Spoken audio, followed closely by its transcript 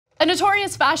A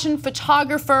notorious fashion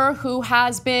photographer who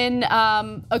has been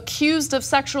accused of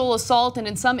sexual assault and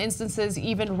in some instances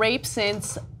even rape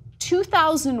since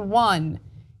 2001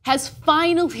 has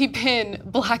finally been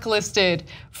blacklisted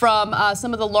from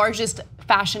some of the largest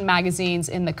fashion magazines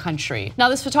in the country. Now,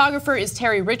 this photographer is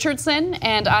Terry Richardson,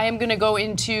 and I am gonna go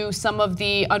into some of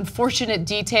the unfortunate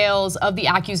details of the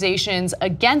accusations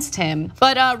against him.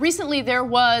 But recently there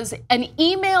was an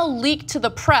email leaked to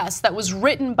the press that was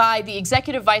written by the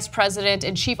executive vice president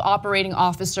and chief operating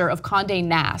officer of Condé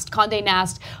Nast. Condé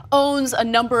Nast owns a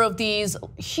number of these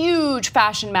huge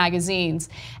fashion magazines.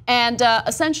 And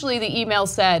essentially the email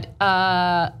said,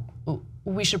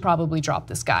 we should probably drop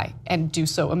this guy and do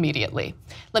so immediately.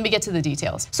 Let me get to the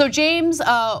details. So James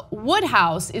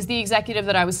Woodhouse is the executive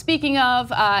that I was speaking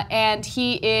of, and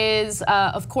he is,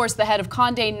 of course, the head of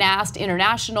Condé Nast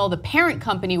International, the parent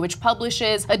company which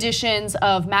publishes editions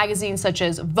of magazines such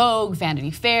as Vogue,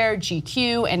 Vanity Fair,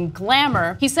 GQ, and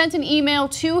Glamour. He sent an email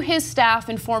to his staff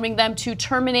informing them to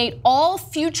terminate all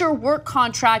future work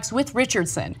contracts with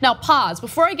Richardson. Now pause,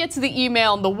 before I get to the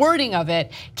email and the wording of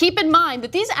it, keep in mind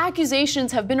that these accusations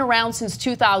have been around since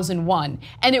 2001,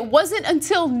 and it wasn't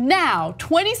until now,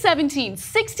 2017,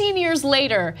 16 years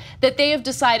later, that they have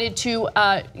decided to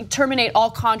terminate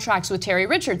all contracts with Terry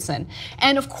Richardson.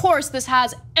 And of course, this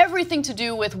has everything to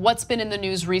do with what's been in the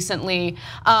news recently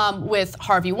with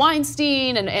Harvey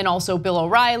Weinstein and also Bill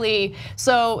O'Reilly.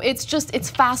 So it's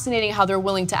fascinating how they're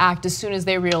willing to act as soon as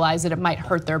they realize that it might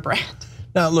hurt their brand.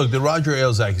 Now look, the Roger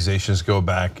Ailes accusations go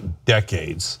back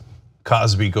decades.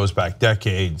 Cosby goes back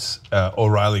decades,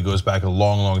 O'Reilly goes back a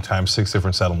long, long time, 6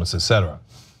 different settlements, etc.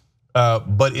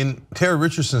 But in Terry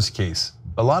Richardson's case,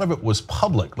 a lot of it was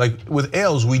public. Like with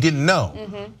Ailes, we didn't know.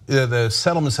 The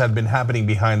settlements had been happening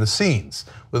behind the scenes.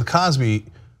 With Cosby,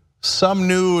 some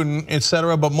knew and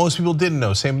etc., but most people didn't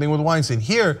know. Same thing with Weinstein.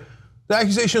 Here, the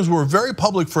accusations were very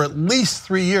public for at least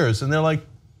 3 years, and they're like,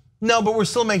 no, but we're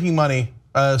still making money.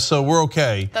 So we're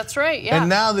okay. That's right, yeah. And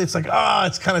now it's like,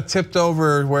 it's kind of tipped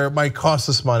over where it might cost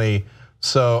us money.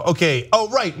 So, okay,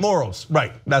 right, morals,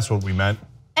 right, that's what we meant.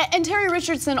 And Terry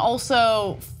Richardson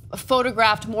also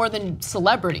photographed more than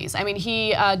celebrities. I mean,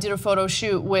 he did a photo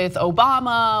shoot with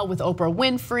Obama, with Oprah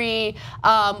Winfrey,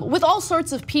 with all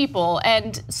sorts of people.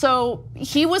 And so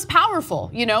he was powerful,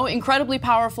 incredibly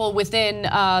powerful within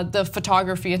the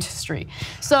photography industry.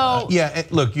 So yeah,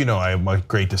 look, I have a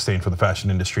great disdain for the fashion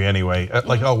industry anyway.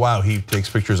 Like, oh wow, he takes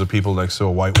pictures of people next to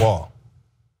a white wall.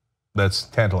 That's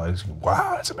tantalizing.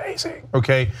 Wow, that's amazing.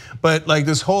 Okay, but like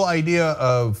this whole idea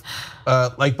of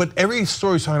but every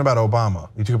story's talking about Obama.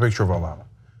 He took a picture of Obama.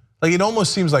 Like it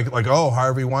almost seems like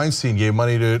Harvey Weinstein gave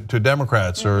money to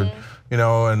Democrats, or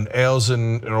and Ailes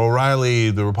and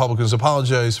O'Reilly, the Republicans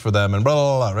apologized for them, and blah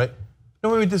blah blah. Right? No,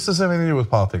 wait, this doesn't have anything to do with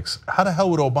politics. How the hell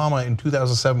would Obama in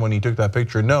 2007, when he took that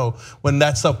picture, know when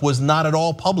that stuff was not at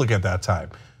all public at that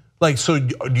time? Like, so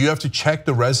do you have to check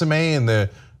the resume and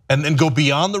then go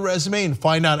beyond the resume and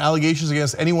find out allegations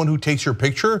against anyone who takes your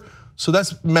picture? So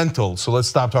that's mental. So let's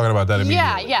stop talking about that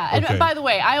immediately. Yeah. Okay. And by the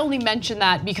way, I only mentioned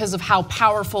that because of how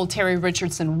powerful Terry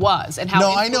Richardson was and how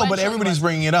No, I know, but everybody's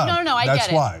bringing it up. No, I that's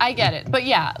get it. Why. I get it. But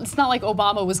yeah, it's not like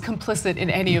Obama was complicit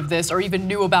in any of this or even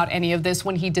knew about any of this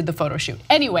when he did the photo shoot.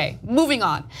 Anyway, moving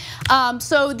on.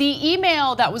 So the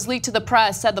email that was leaked to the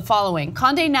press said the following: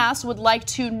 Condé Nast would like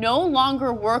to no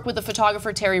longer work with the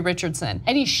photographer Terry Richardson.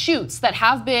 Any shoots that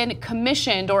have been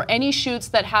commissioned or any shoots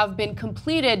that have been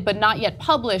completed but not yet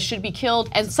published should be killed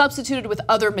and substituted with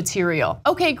other material.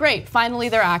 Okay, great. Finally,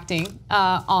 they're acting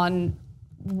on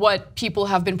what people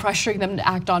have been pressuring them to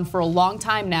act on for a long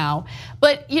time now.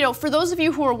 But for those of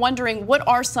you who are wondering, what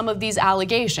are some of these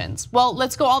allegations? Well,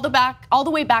 let's go all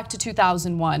the way back to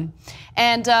 2001.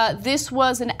 And this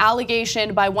was an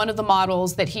allegation by one of the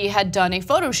models that he had done a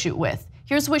photo shoot with.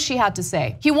 Here's what she had to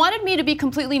say. He wanted me to be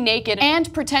completely naked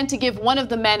and pretend to give one of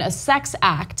the men a sex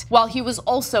act while he was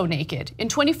also naked. In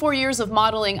 24 years of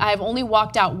modeling, I have only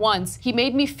walked out once. He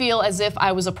made me feel as if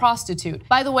I was a prostitute.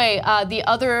 By the way, the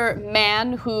other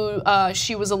man who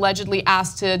she was allegedly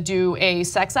asked to do a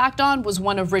sex act on was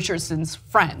one of Richardson's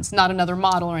friends, not another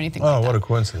model or anything like that. Oh, what a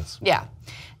coincidence. Yeah.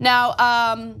 Now,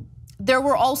 there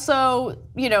were also,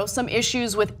 some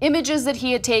issues with images that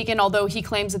he had taken, although he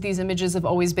claims that these images have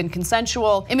always been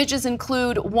consensual. Images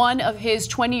include one of his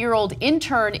 20-year-old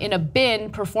intern in a bin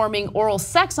performing oral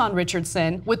sex on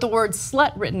Richardson with the word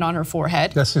slut written on her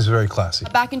forehead. That seems very classy.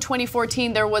 Back in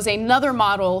 2014, there was another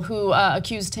model who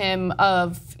accused him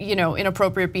of,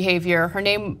 inappropriate behavior. Her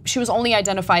name, she was only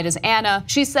identified as Anna.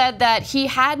 She said that he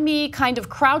had me kind of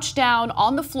crouched down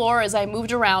on the floor as I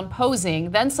moved around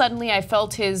posing. Then suddenly I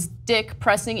felt his dick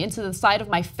pressing into the side of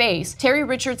my face. Terry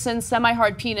Richardson's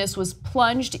semi-hard penis was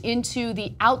plunged into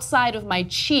the outside of my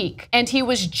cheek, and he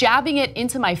was jabbing it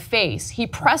into my face. He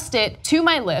pressed it to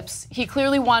my lips. He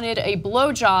clearly wanted a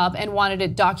blowjob and wanted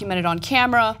it documented on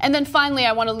camera. And then finally,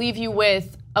 I want to leave you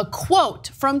with a quote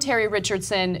from Terry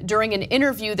Richardson during an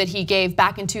interview that he gave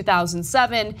back in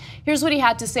 2007. Here's what he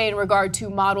had to say in regard to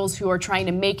models who are trying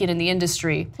to make it in the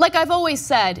industry. Like I've always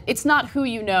said, it's not who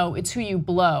you know, it's who you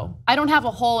blow. I don't have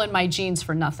a hole in my jeans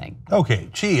for nothing. Okay,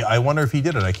 gee, I wonder if he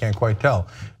did it. I can't quite tell.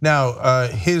 Now,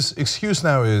 his excuse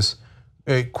now is,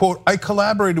 quote, I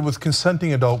collaborated with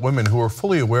consenting adult women who are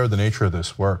fully aware of the nature of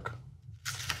this work.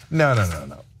 No.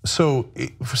 So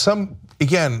for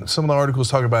again, some of the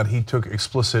articles talk about he took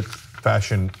explicit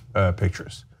fashion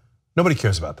pictures. Nobody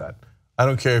cares about that. I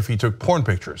don't care if he took porn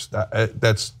pictures.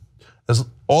 That's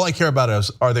all I care about is,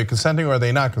 are they consenting or are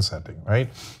they not consenting, right?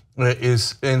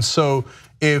 And so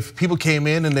if people came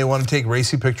in and they want to take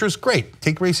racy pictures, great,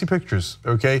 take racy pictures,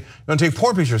 okay? You want to take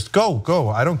porn pictures, go,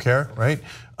 I don't care, right?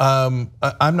 I'm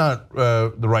not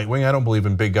the right wing. I don't believe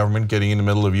in big government getting in the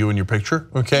middle of you and your picture,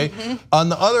 okay? On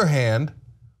the other hand,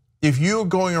 if you're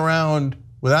going around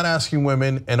without asking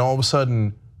women and all of a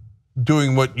sudden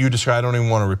doing what you described, I don't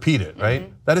even want to repeat it,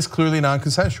 right? That is clearly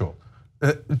non-consensual.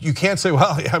 You can't say,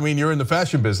 well, I mean, you're in the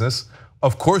fashion business.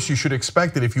 Of course you should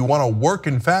expect that if you want to work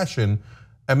in fashion,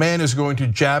 a man is going to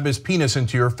jab his penis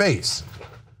into your face.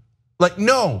 Like,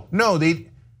 no,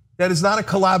 that is not a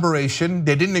collaboration.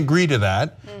 They didn't agree to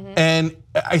that. And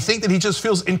I think that he just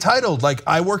feels entitled. Like,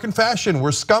 I work in fashion, we're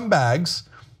scumbags.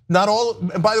 Not all,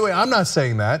 and by the way, I'm not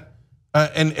saying that.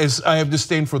 And as I have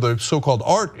disdain for the so-called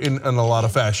art in a lot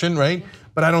of fashion, right?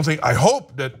 But I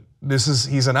hope that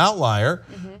he's an outlier.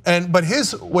 But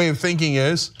his way of thinking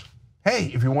is, hey,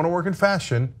 if you want to work in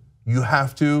fashion, you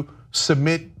have to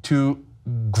submit to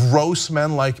gross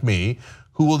men like me,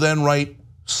 who will then write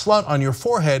slut on your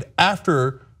forehead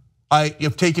after I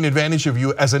have taken advantage of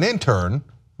you as an intern,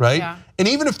 right? Yeah. And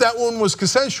even if that one was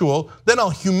consensual, then I'll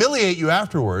humiliate you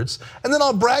afterwards, and then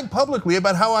I'll brag publicly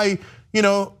about how I,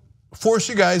 force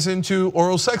you guys into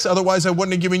oral sex. Otherwise, I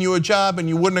wouldn't have given you a job and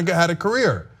you wouldn't have had a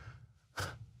career.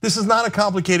 This is not a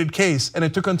complicated case, and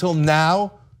it took until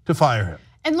now to fire him.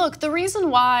 And look, the reason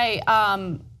why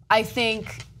I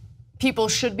think people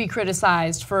should be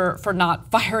criticized for not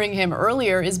firing him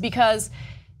earlier is because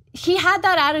he had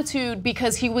that attitude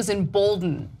because he was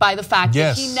emboldened by the fact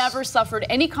that he never suffered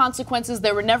any consequences.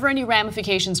 There were never any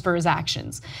ramifications for his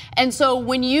actions. And so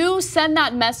when you send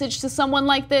that message to someone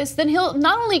like this, then he'll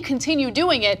not only continue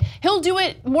doing it, he'll do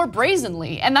it more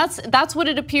brazenly. And that's what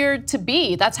it appeared to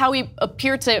be. That's how he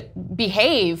appeared to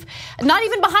behave. Not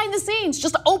even behind the scenes,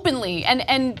 just openly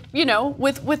and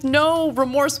with no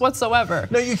remorse whatsoever.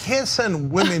 No, you can't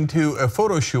send women to a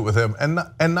photo shoot with him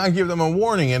and not give them a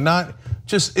warning and not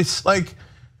just, it's like,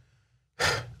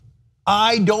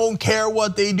 I don't care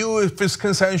what they do if it's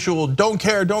consensual. Don't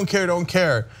care.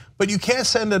 But you can't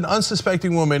send an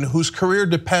unsuspecting woman whose career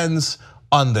depends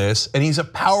on this, and he's a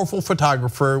powerful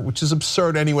photographer, which is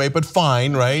absurd anyway, but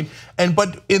fine, right?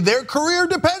 But their career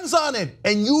depends on it,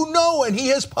 and and he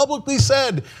has publicly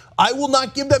said, I will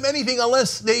not give them anything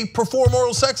unless they perform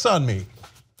oral sex on me.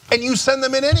 And you send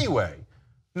them in anyway.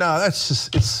 No, that's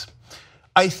just,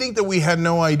 I think that we had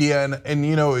no idea, and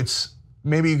it's,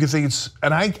 maybe you could think it's,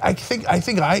 and I think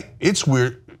it's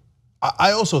weird.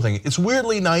 I also think it's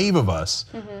weirdly naive of us.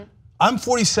 I'm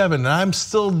 47 and I'm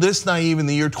still this naive in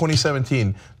the year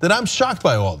 2017 that I'm shocked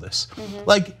by all this.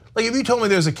 Like if you told me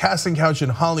there's a casting couch in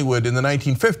Hollywood in the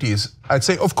 1950s, I'd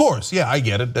say, of course, yeah, I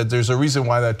get it, that there's a reason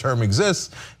why that term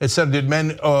exists. It said, did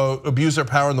men abuse their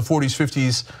power in the 40s,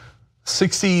 50s,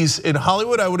 60s in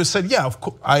Hollywood? I would have said, yeah, of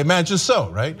course, I imagine so,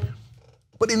 right?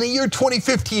 But in the year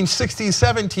 2015, 16,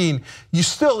 17, you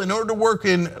still, in order to work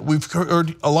we've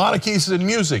heard a lot of cases in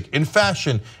music, in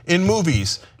fashion, in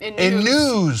movies, in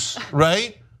news,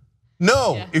 right?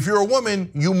 No, if you're a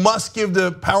woman, you must give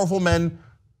the powerful men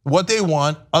what they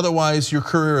want, otherwise your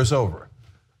career is over.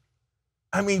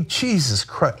 I mean, Jesus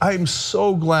Christ, I'm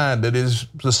so glad that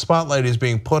the spotlight is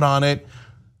being put on it.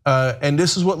 And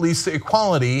this is what leads to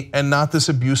equality and not this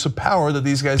abuse of power that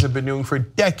these guys have been doing for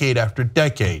decade after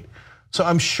decade. So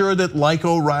I'm sure that like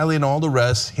O'Reilly and all the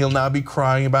rest, he'll now be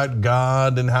crying about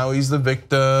God and how he's the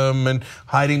victim and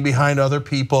hiding behind other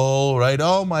people, right?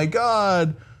 Oh my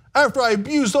God, after I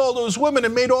abused all those women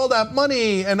and made all that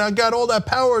money and I got all that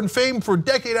power and fame for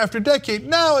decade after decade,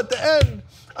 now at the end,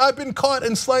 I've been caught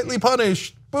and slightly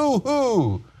punished,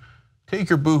 boo-hoo. Take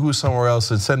your boo-hoo somewhere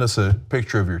else and send us a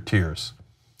picture of your tears.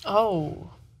 Oh,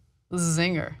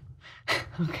 zinger,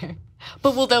 okay.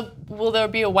 But will there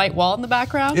be a white wall in the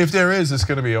background? If there is, it's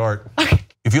gonna be art.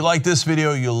 If If you like this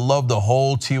video, you'll love the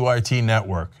whole TYT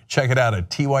network. Check it out at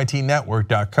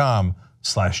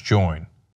tytnetwork.com/join.